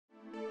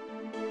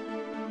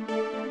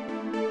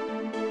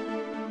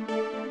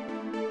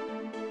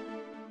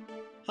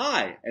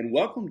Hi, and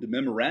welcome to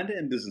Memoranda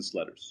and Business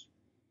Letters.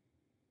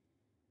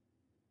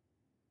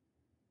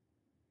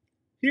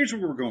 Here's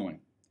where we're going.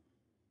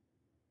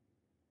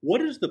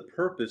 What is the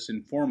purpose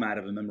and format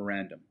of a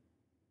memorandum?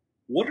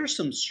 What are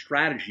some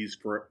strategies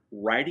for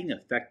writing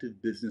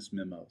effective business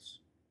memos?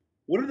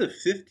 What are the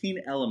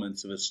 15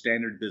 elements of a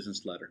standard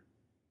business letter?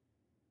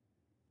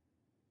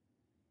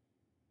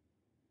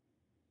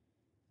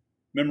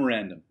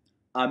 Memorandum.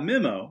 A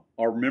memo,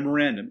 or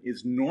memorandum,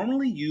 is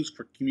normally used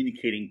for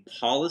communicating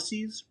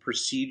policies,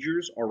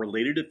 procedures, or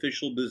related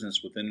official business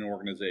within an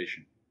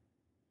organization.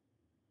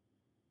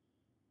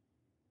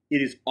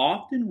 It is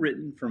often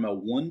written from a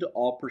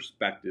one-to-all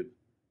perspective,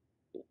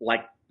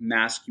 like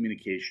mass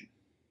communication.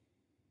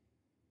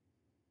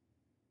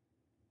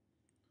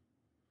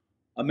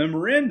 A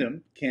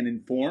memorandum can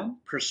inform,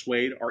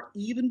 persuade, or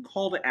even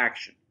call to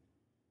action.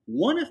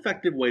 One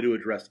effective way to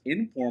address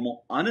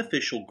informal,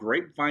 unofficial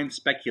grapevine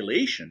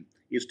speculation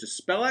is to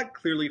spell out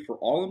clearly for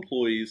all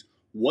employees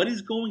what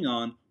is going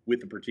on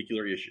with a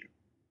particular issue.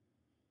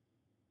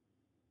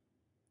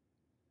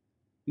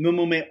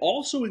 Memo may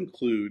also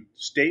include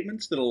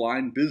statements that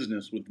align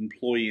business with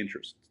employee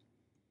interests.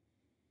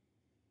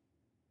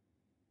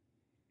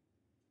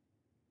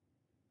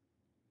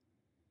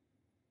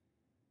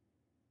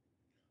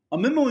 A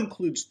memo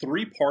includes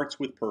 3 parts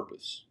with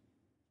purpose.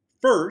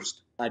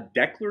 First, a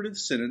declarative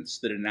sentence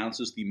that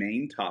announces the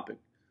main topic.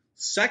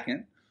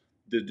 Second,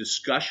 the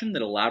discussion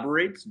that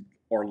elaborates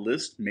or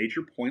lists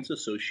major points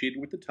associated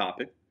with the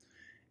topic.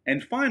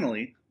 And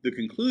finally, the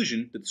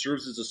conclusion that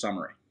serves as a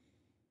summary.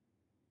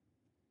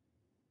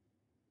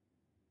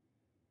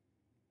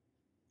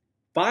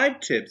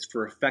 Five tips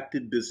for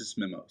effective business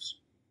memos.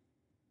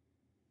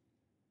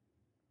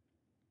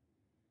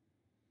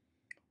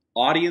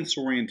 Audience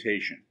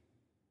orientation.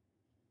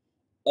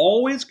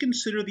 Always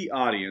consider the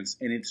audience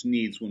and its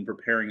needs when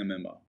preparing a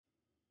memo.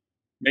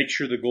 Make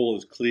sure the goal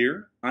is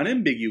clear,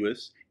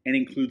 unambiguous, and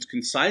includes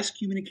concise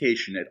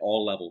communication at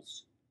all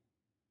levels.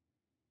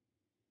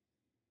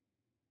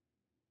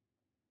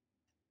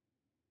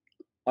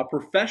 A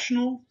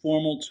professional,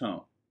 formal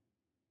tone.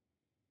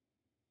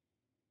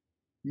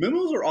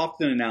 Memos are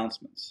often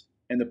announcements,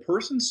 and the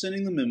person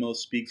sending the memo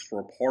speaks for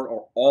a part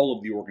or all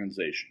of the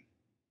organization.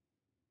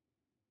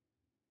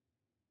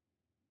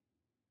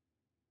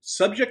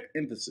 Subject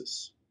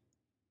emphasis.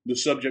 The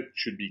subject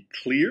should be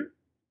clear,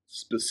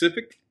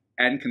 specific,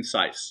 and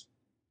concise.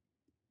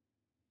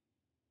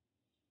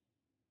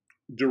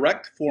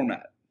 Direct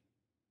format.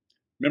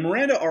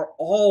 Memoranda are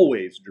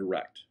always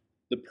direct.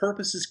 The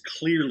purpose is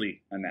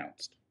clearly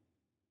announced.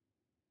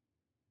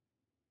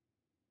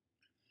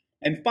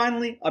 And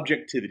finally,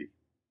 objectivity.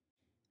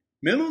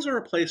 Memos are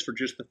a place for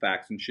just the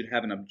facts and should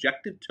have an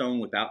objective tone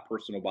without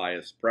personal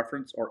bias,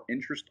 preference, or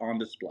interest on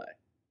display.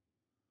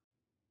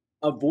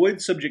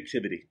 Avoid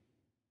subjectivity.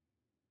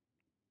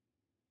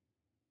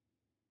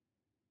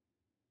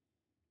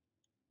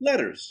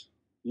 Letters.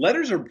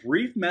 Letters are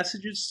brief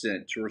messages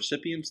sent to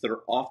recipients that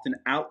are often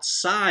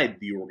outside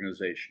the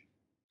organization.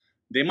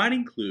 They might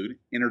include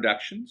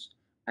introductions,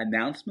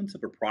 announcements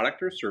of a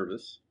product or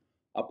service,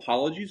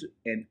 apologies,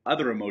 and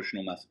other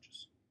emotional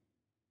messages.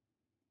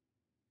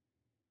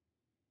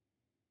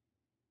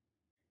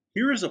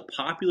 Here is a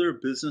popular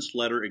business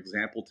letter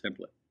example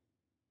template.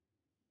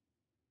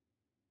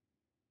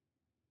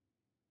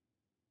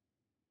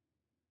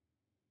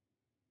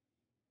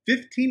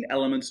 "15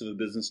 elements of a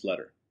business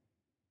letter."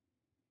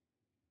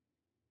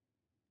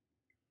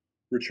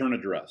 Return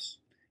address.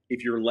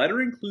 If your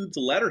letter includes a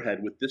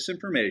letterhead with this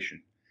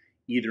information,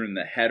 either in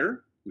the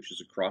header, which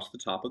is across the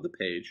top of the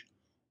page,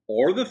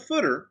 or the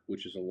footer,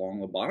 which is along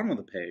the bottom of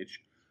the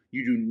page,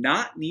 you do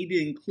not need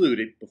to include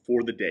it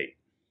before the date.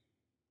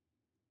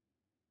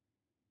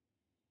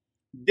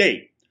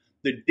 Date.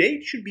 The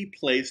date should be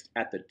placed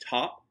at the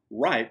top,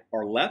 right,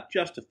 or left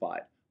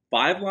justified,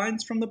 5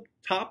 lines from the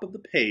top of the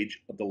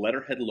page of the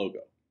letterhead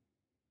logo.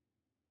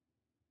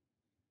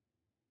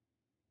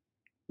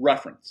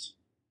 Reference.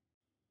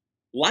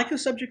 Like a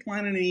subject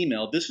line in an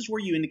email, this is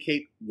where you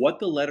indicate what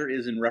the letter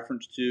is in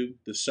reference to,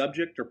 the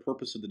subject or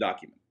purpose of the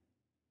document.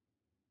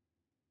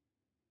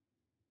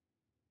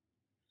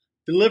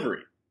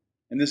 Delivery,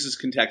 and this is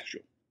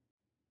contextual.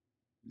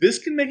 This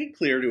can make it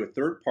clear to a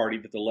third party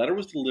that the letter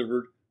was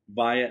delivered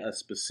via a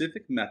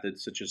specific method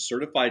such as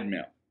certified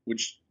mail,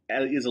 which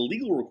is a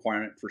legal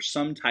requirement for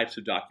some types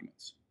of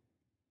documents.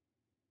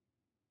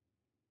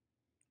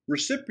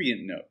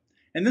 Recipient note,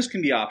 and this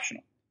can be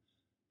optional.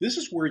 This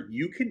is where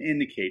you can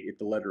indicate if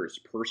the letter is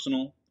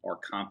personal or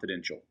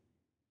confidential.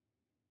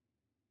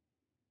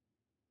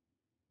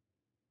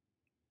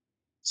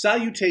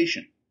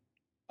 Salutation.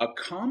 A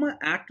comma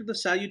after the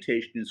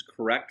salutation is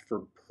correct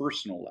for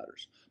personal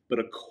letters, but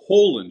a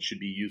colon should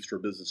be used for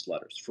business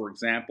letters. For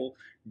example,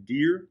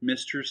 "Dear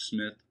Mr.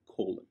 Smith,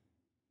 colon."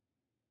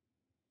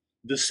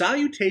 The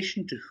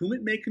salutation to whom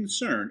it may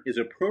concern is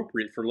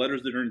appropriate for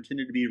letters that are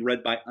intended to be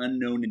read by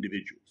unknown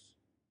individuals.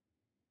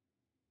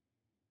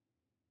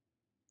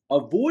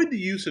 Avoid the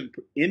use of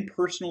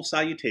impersonal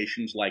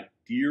salutations like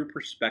 "Dear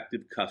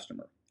prospective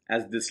customer,"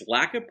 as this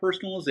lack of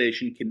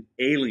personalization can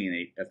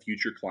alienate a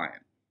future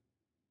client.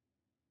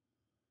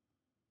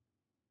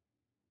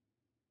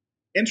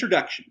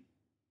 Introduction.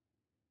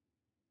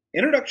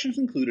 Introductions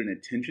include an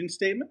intention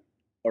statement,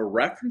 a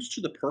reference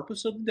to the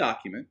purpose of the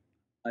document,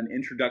 an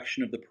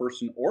introduction of the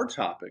person or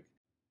topic.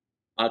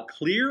 A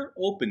clear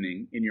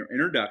opening in your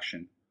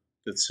introduction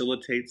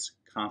facilitates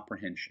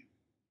comprehension.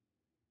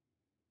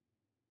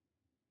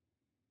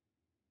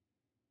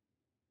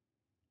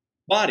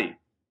 Body.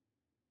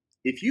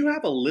 If you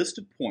have a list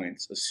of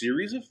points, a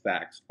series of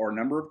facts, or a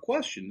number of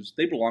questions,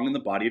 they belong in the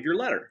body of your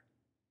letter.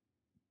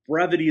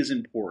 Brevity is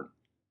important,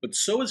 but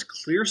so is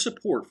clear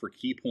support for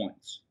key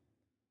points.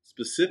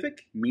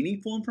 Specific,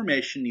 meaningful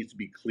information needs to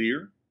be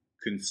clear,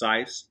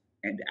 concise,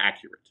 and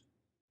accurate.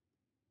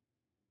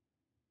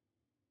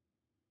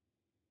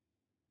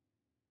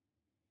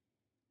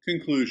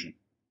 Conclusion.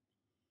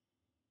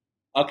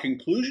 A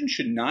conclusion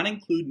should not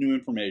include new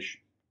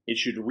information. It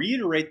should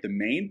reiterate the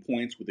main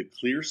points with a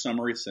clear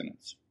summary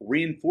sentence,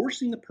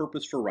 reinforcing the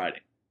purpose for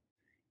writing.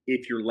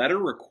 If your letter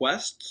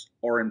requests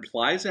or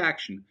implies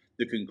action,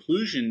 the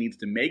conclusion needs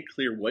to make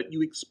clear what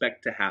you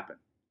expect to happen.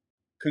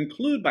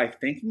 Conclude by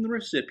thanking the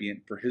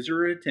recipient for his or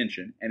her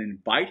attention and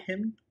invite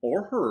him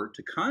or her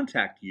to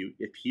contact you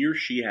if he or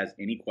she has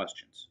any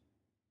questions.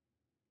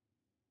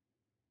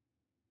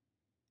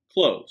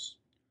 Close.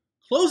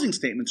 Closing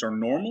statements are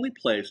normally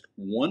placed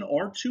one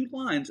or two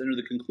lines under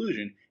the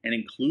conclusion and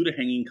include a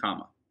hanging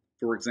comma.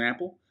 For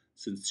example,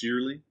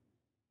 sincerely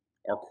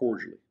or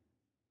cordially.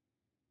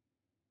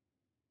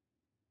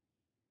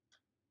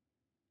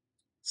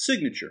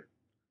 Signature.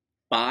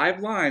 5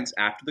 lines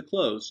after the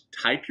close,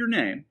 type your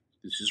name,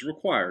 this is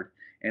required,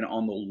 and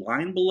on the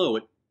line below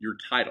it, your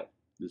title,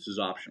 this is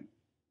optional.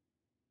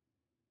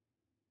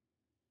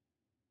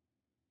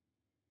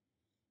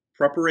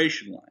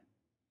 Preparation line.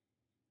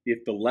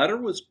 If the letter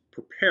was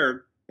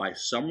prepared by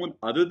someone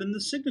other than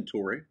the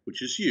signatory,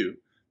 which is you,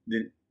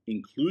 then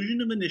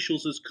inclusion of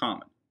initials is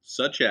common,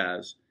 such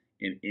as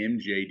an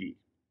MJD.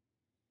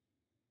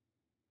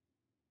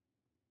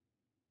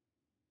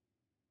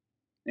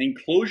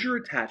 Enclosure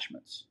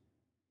attachments.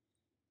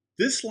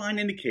 This line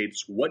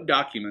indicates what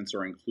documents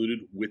are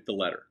included with the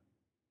letter.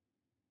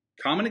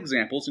 Common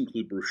examples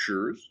include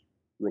brochures,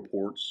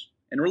 reports,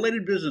 and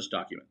related business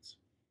documents.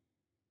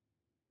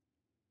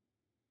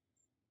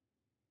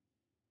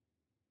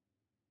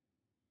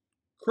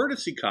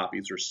 Courtesy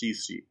copies or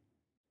CC.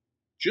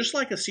 Just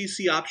like a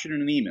CC option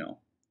in an email,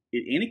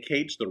 it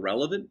indicates the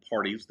relevant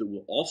parties that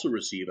will also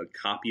receive a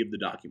copy of the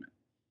document.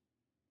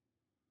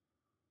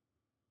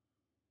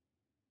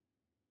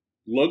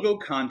 Logo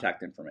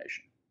contact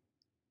information.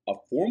 A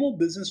formal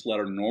business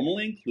letter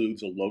normally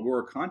includes a logo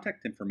or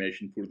contact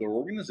information for the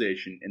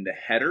organization in the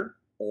header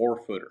or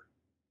footer.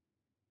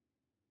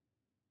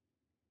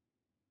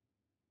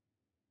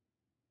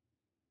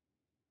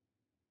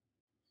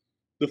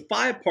 The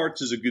 5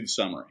 parts is a good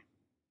summary.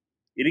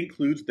 It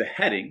includes the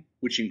heading,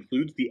 which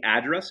includes the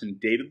address and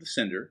date of the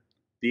sender,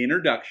 the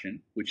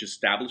introduction, which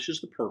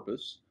establishes the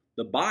purpose,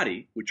 the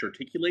body, which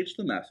articulates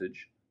the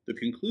message, the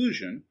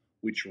conclusion,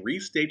 which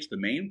restates the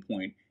main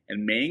point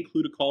and may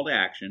include a call to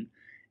action,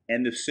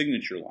 and the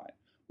signature line,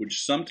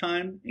 which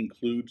sometimes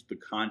includes the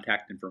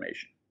contact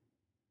information.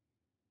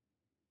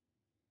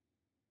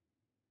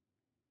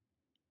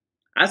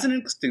 As an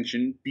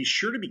extension, be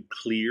sure to be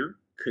clear,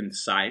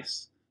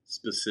 concise,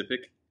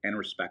 specific, and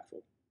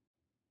respectful.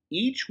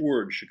 Each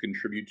word should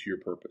contribute to your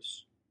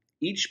purpose.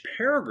 Each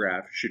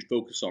paragraph should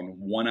focus on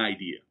one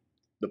idea.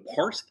 The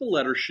parts of the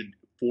letter should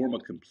form a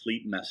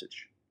complete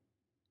message.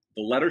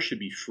 The letter should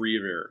be free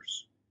of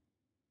errors.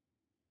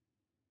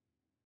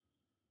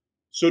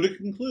 So to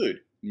conclude,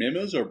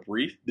 memos are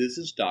brief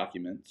business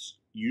documents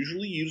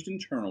usually used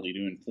internally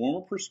to inform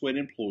or persuade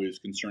employees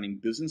concerning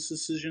business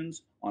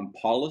decisions on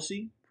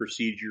policy,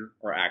 procedure,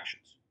 or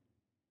actions.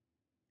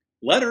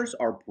 Letters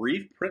are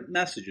brief print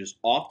messages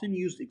often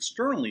used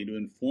externally to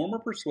inform or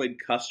persuade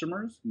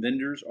customers,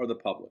 vendors, or the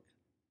public.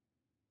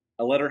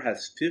 A letter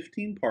has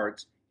 15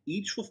 parts,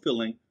 each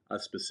fulfilling a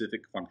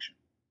specific function.